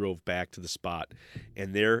quickly drove back to the spot.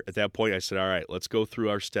 And there, at that point, I said, all right, let's go through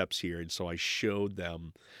our steps here. And so I showed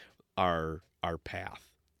them our path.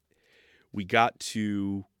 We got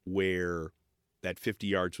to where that 50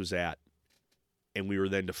 yards was at, and we were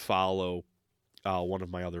then to follow one of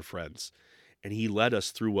my other friends. And he led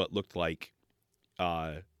us through what looked like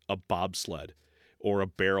a bobsled or a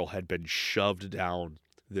barrel had been shoved down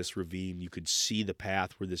this ravine. You could see the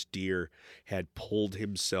path where this deer had pulled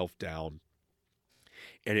himself down.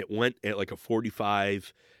 And it went at like a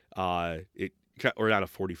 45, or not a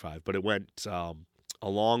 45, but it went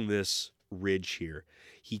along this ridge here.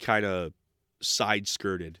 He kind of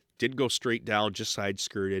side-skirted. Didn't go straight down, just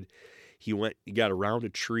side-skirted. He got around a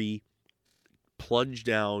tree, plunged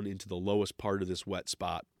down into the lowest part of this wet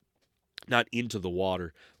spot. Not into the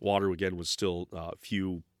water. Water, again, was still a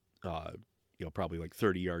few, probably like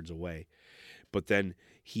 30 yards away. But then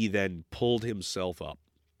he pulled himself up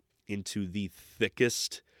into the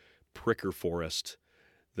thickest pricker forest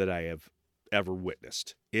that I have ever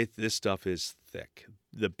witnessed. This stuff is thick.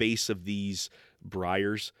 The base of these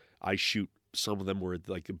briars, some of them were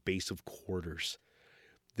like the base of quarters.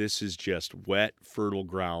 This is just wet, fertile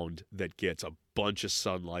ground that gets a bunch of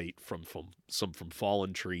sunlight from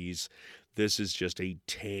fallen trees. This is just a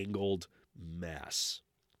tangled mess.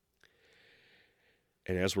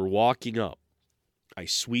 And as we're walking up, I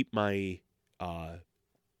sweep my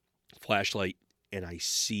flashlight, and I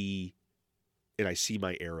see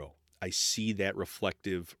my arrow. I see that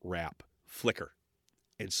reflective wrap flicker.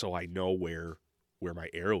 And so I know where my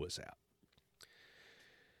arrow is at.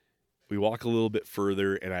 We walk a little bit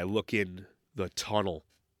further, and I look in the tunnel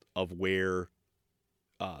of where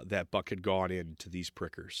that buck had gone into these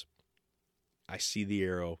prickers. I see the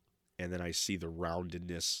arrow, and then I see the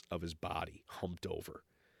roundedness of his body, humped over.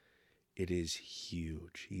 It is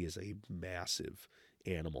huge. He is a massive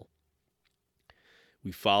animal.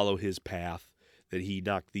 We follow his path that he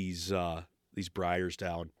knocked these briars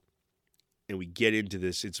down, and we get into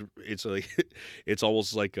this. It's like it's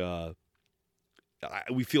almost like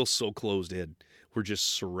we feel so closed in. We're just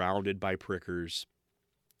surrounded by prickers,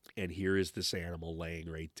 and here is this animal laying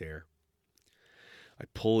right there. I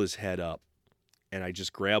pull his head up, and I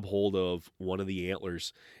just grab hold of one of the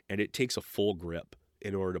antlers, and it takes a full grip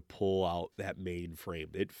in order to pull out that main frame.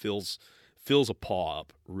 It fills a paw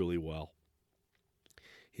up really well.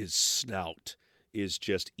 His snout is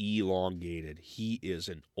just elongated. He is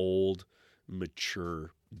an old,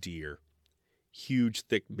 mature deer. Huge,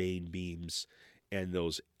 thick main beams, and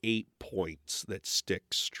those 8 points that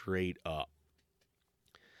stick straight up.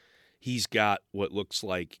 He's got what looks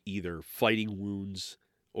like either fighting wounds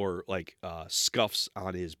or like scuffs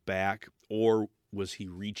on his back, or was he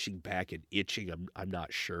reaching back and itching? I'm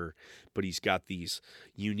not sure, but he's got these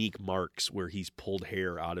unique marks where he's pulled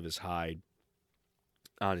hair out of his hide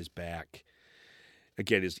on his back.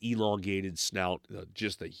 Again, his elongated snout,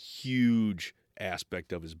 just a huge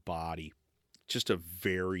aspect of his body. Just a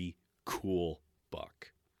very cool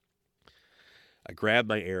buck. I grab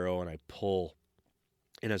my arrow and I pull.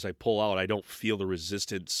 And as I pull out, I don't feel the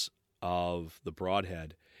resistance of the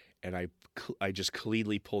broadhead. And I just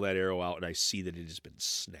cleanly pull that arrow out, and I see that it has been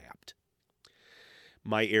snapped.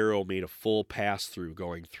 My arrow made a full pass through,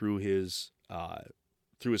 going through his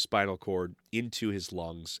spinal cord, into his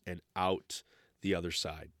lungs, and out the other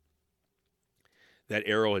side. That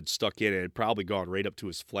arrow had stuck in and had probably gone right up to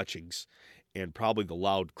his fletchings, and probably the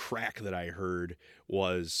loud crack that I heard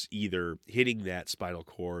was either hitting that spinal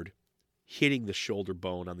cord, hitting the shoulder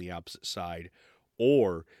bone on the opposite side,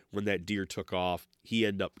 or when that deer took off, he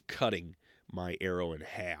ended up cutting my arrow in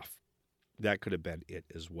half That could have been it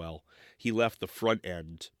as well. He left the front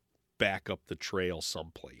end back up the trail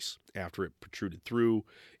someplace. After it protruded through,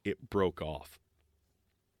 it broke off.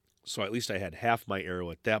 So at least I had half my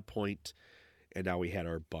arrow at that point, and now we had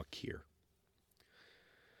our buck here.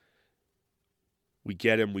 We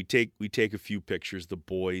get him, we take a few pictures. The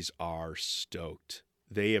boys are stoked.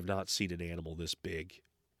 They have not seen an animal this big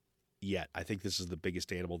yet. I think this is the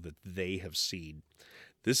biggest animal that they have seen.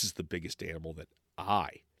 This is the biggest animal that I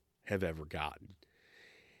have ever gotten.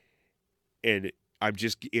 And I'm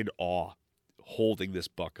just in awe holding this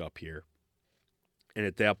buck up here. And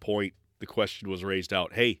at that point, the question was raised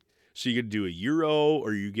out, hey, so you're going to do a Euro, or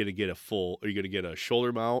are you going to get a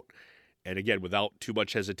shoulder mount? And again, without too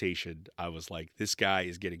much hesitation, I was like, this guy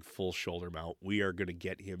is getting full shoulder mount. We are going to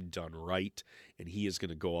get him done right, and he is going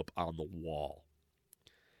to go up on the wall.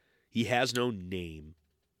 He has no name.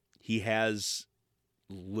 He has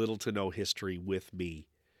little to no history with me.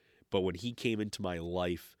 But when he came into my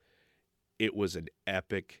life, it was an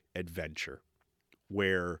epic adventure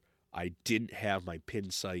where I didn't have my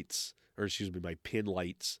pin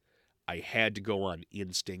lights. I had to go on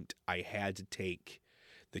instinct. I had to take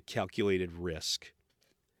the calculated risk.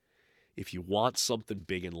 If you want something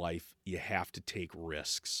big in life, you have to take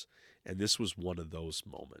risks. And this was one of those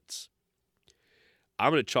moments.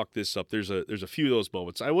 I'm going to chalk this up. There's a few of those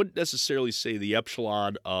moments. I wouldn't necessarily say the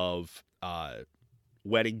epsilon of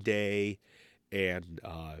wedding day and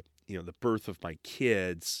the birth of my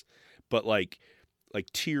kids, but like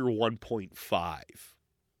tier 1.5.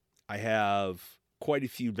 I have quite a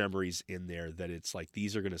few memories in there that it's like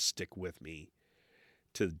these are going to stick with me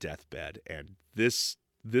to the deathbed, and this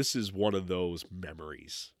is one of those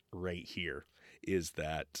memories right here, is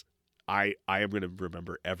that I am going to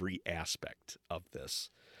remember every aspect of this,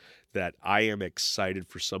 that I am excited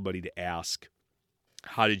for somebody to ask,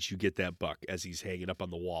 how did you get that buck, as he's hanging up on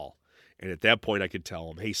the wall? And at that point I could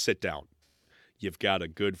tell him, hey, sit down. You've got a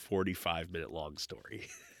good 45-minute long story.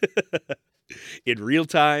 In real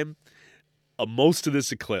time, most of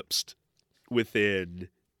this eclipsed within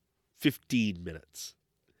 15 minutes.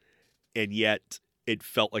 And yet it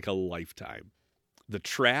felt like a lifetime. The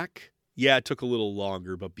track, yeah, it took a little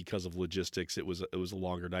longer, but because of logistics, it was a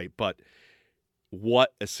longer night. But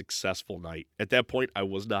what a successful night. At that point, I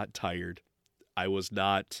was not tired. I was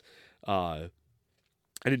not, I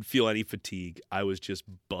didn't feel any fatigue. I was just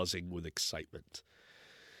buzzing with excitement.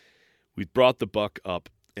 We brought the buck up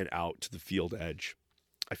and out to the field edge.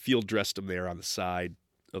 I field dressed him there on the side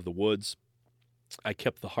of the woods. I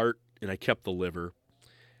kept the heart and I kept the liver.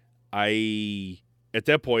 At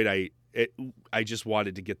that point, I just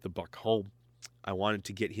wanted to get the buck home. I wanted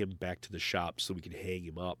to get him back to the shop so we could hang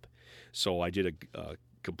him up. So I did a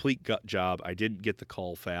complete gut job. I didn't get the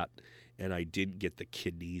caul fat, and I didn't get the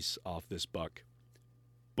kidneys off this buck.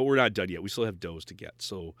 But we're not done yet. We still have does to get,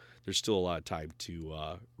 so there's still a lot of time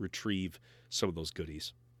to retrieve some of those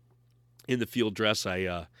goodies. In the field dress,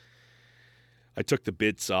 I took the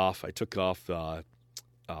bits off. I took off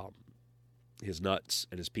his nuts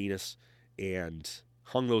and his penis and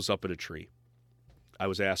hung those up in a tree. I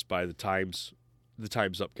was asked by the Time's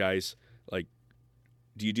Up guys, like,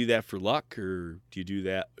 do you do that for luck, or do you do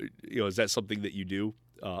that, is that something that you do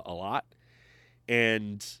a lot?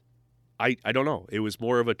 And I don't know. It was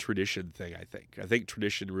more of a tradition thing, I think. I think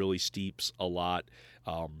tradition really steeps a lot.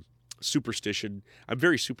 Superstition. I'm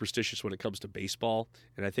very superstitious when it comes to baseball,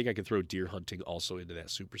 and I think I can throw deer hunting also into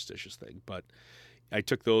that superstitious thing. But I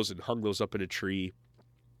took those and hung those up in a tree.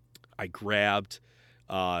 I grabbed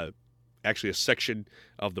actually a section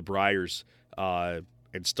of the briars and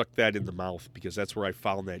stuck that in the mouth, because that's where I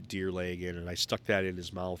found that deer laying in, and I stuck that in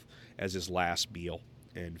his mouth as his last meal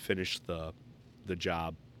and finished the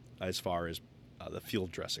job as far as the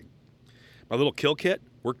field dressing. My little kill kit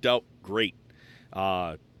worked out great.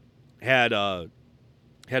 Had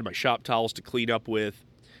my shop towels to clean up with.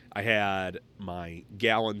 I had my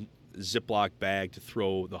gallon Ziploc bag to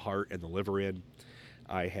throw the heart and the liver in.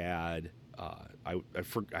 I had I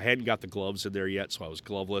hadn't got the gloves in there yet, so I was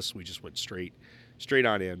gloveless. We just went straight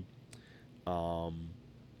on in.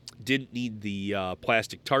 Didn't need the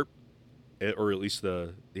plastic tarp, or at least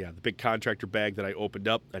the big contractor bag that I opened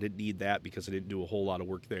up. I didn't need that because I didn't do a whole lot of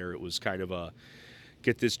work there. It was kind of a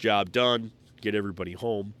get this job done, get everybody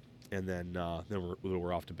home, and then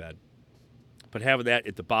we're off to bed. But having that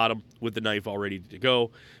at the bottom with the knife all ready to go,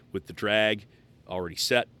 with the drag already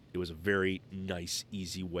set, it was a very nice,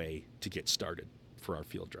 easy way to get started for our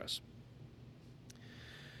field dress.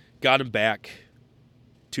 Got him back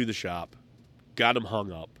to the shop, got him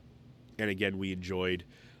hung up, and again, we enjoyed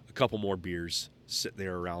a couple more beers sitting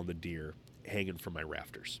there around the deer, hanging from my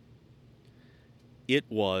rafters. It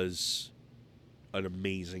was an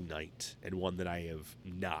amazing night, and one that I have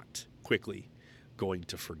not quickly going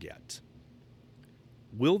to forget.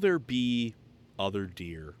 Will there be other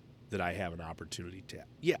deer that I have an opportunity to?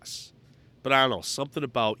 Yes. But I don't know, something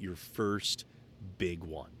about your first big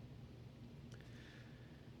one.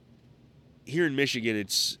 Here in Michigan,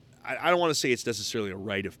 I don't want to say it's necessarily a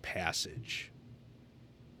rite of passage,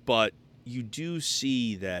 but you do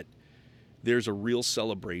see that there's a real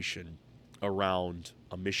celebration around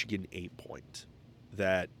a Michigan 8-point,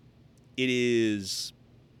 that it is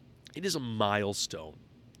a milestone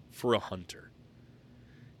for a hunter.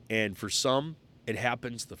 And for some, it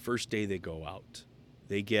happens the first day they go out.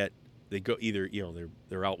 They go either,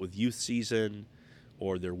 they're out with youth season,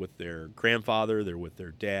 or they're with their grandfather, they're with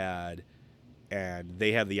their dad, and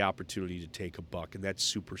they have the opportunity to take a buck, and that's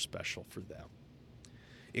super special for them.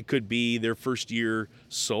 It could be their first year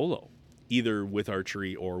solo, either with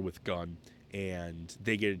archery or with gun, and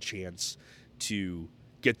they get a chance to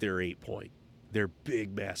get their 8-point, their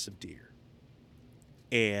big, massive deer.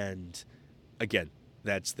 And again,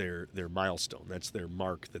 that's their milestone. That's their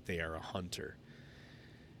mark that they are a hunter.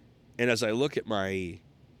 And as I look at my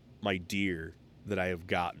deer that I have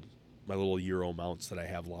gotten, my little Euro mounts that I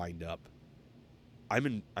have lined up,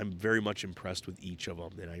 I'm very much impressed with each of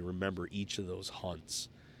them, and I remember each of those hunts,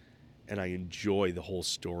 and I enjoy the whole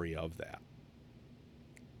story of that.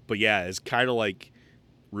 But yeah, it's kind of like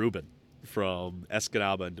Ruben from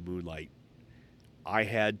Escanaba into Moonlight. I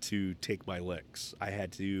had to take my licks. I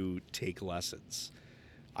had to take lessons.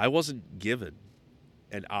 I wasn't given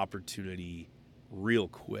an opportunity real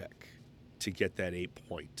quick to get that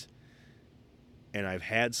 8-point. And I've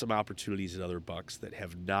had some opportunities at other bucks that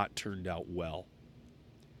have not turned out well.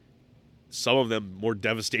 Some of them more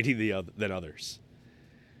devastating than others.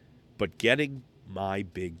 But getting my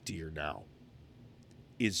big deer now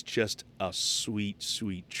is just a sweet,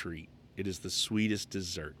 sweet treat. It is the sweetest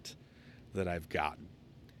dessert that I've gotten.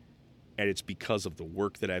 And it's because of the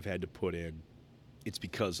work that I've had to put in. It's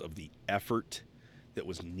because of the effort that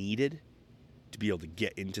was needed to be able to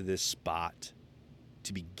get into this spot,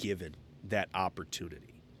 to be given that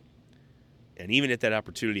opportunity. And even at that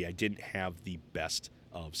opportunity, I didn't have the best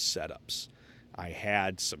of setups. I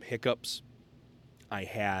had some hiccups. I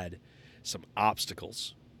had some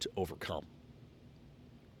obstacles to overcome.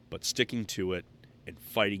 But sticking to it and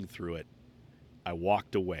fighting through it, I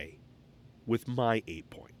walked away with my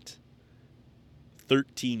 8-point.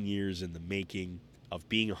 13 years in the making of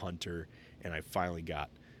being a hunter, and I finally got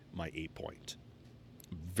my 8-point.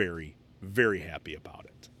 Very, very happy about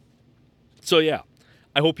it. So yeah,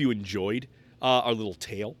 I hope you enjoyed our little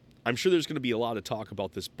tale. I'm sure there's going to be a lot of talk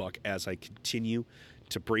about this buck as I continue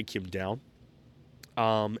to break him down.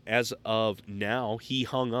 As of now, he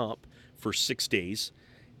hung up for 6 days,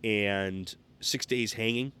 and 6 days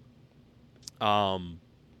hanging,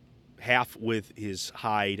 half with his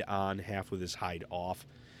hide on, half with his hide off.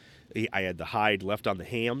 I had the hide left on the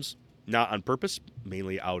hams, not on purpose,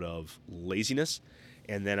 mainly out of laziness.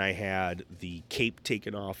 And then I had the cape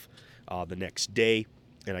taken off the next day,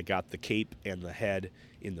 and I got the cape and the head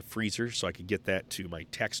in the freezer so I could get that to my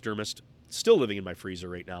taxidermist. Still living in my freezer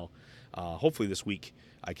right now. Hopefully this week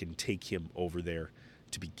I can take him over there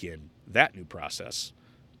to begin that new process.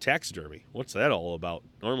 Taxidermy, what's that all about?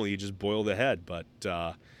 Normally you just boil the head, but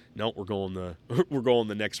no, we're going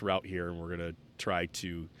the next route here, and we're gonna try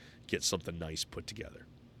to get something nice put together.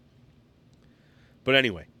 But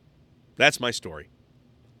anyway, that's my story.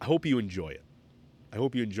 I hope you enjoy it. I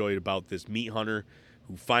hope you enjoyed about this meat hunter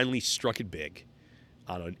who finally struck it big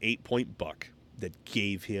on an 8-point buck that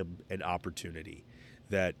gave him an opportunity,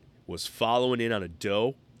 that was following in on a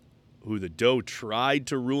doe, who the doe tried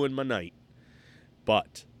to ruin my night,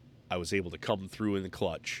 but I was able to come through in the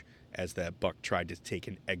clutch. As that buck tried to take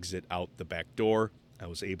an exit out the back door, I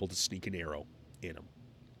was able to sneak an arrow in him.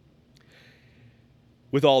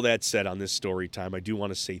 With all that said on this story time, I do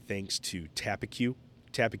want to say thanks to Tapiq.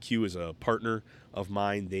 Tapiq is a partner of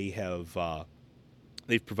mine.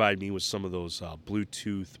 They've provided me with some of those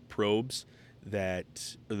Bluetooth probes the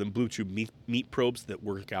Bluetooth meat probes that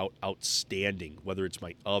work out outstanding, whether it's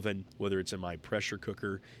my oven, whether it's in my pressure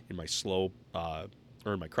cooker, in my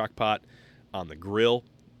or in my crock pot, on the grill.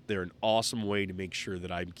 They're an awesome way to make sure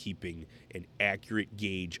that I'm keeping an accurate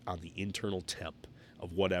gauge on the internal temp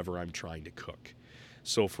of whatever I'm trying to cook.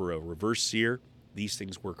 So for a reverse sear, these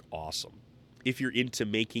things work awesome. If you're into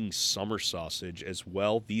making summer sausage as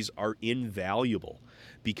well, these are invaluable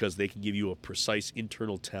because they can give you a precise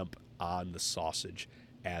internal temp on the sausage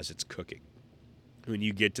as it's cooking. When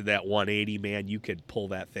you get to that 180, man, you can pull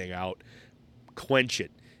that thing out, quench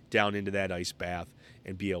it down into that ice bath,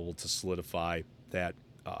 and be able to solidify that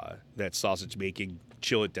that sausage making,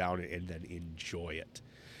 chill it down, and then enjoy it.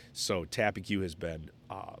 So Tappy-Q has been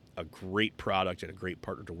a great product and a great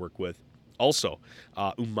partner to work with. Also,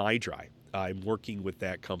 Umai-Dry. I'm working with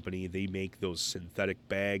that company. They make those synthetic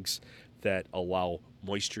bags that allow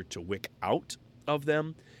moisture to wick out of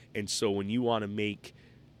them. And so when you want to make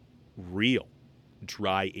real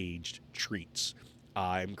dry-aged treats,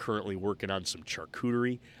 I'm currently working on some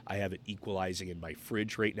charcuterie. I have it equalizing in my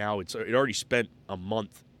fridge right now. It already spent a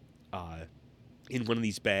month in one of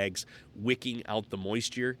these bags, wicking out the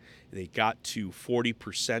moisture. They got to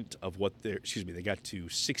 40% of they got to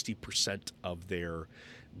 60% of their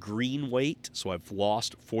green weight. So I've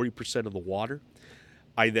lost 40% of the water.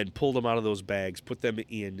 I then pulled them out of those bags, put them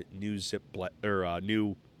in new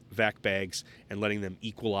vac bags, and letting them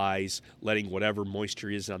equalize, letting whatever moisture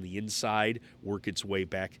is on the inside work its way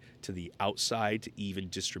back to the outside to even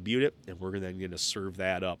distribute it. And we're then going to serve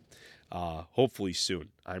that up hopefully soon.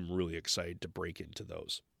 I'm really excited to break into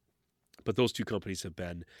those. But those two companies have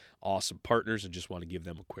been awesome partners, and just want to give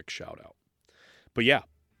them a quick shout out. But yeah,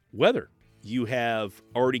 whether you have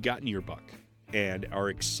already gotten your buck and are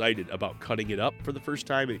excited about cutting it up for the first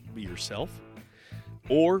time yourself,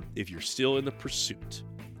 or if you're still in the pursuit,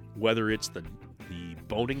 whether it's the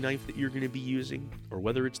boning knife that you're going to be using, or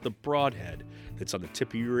whether it's the broadhead that's on the tip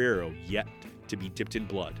of your arrow yet to be dipped in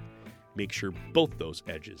blood, make sure both those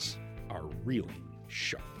edges are really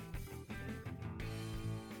sharp.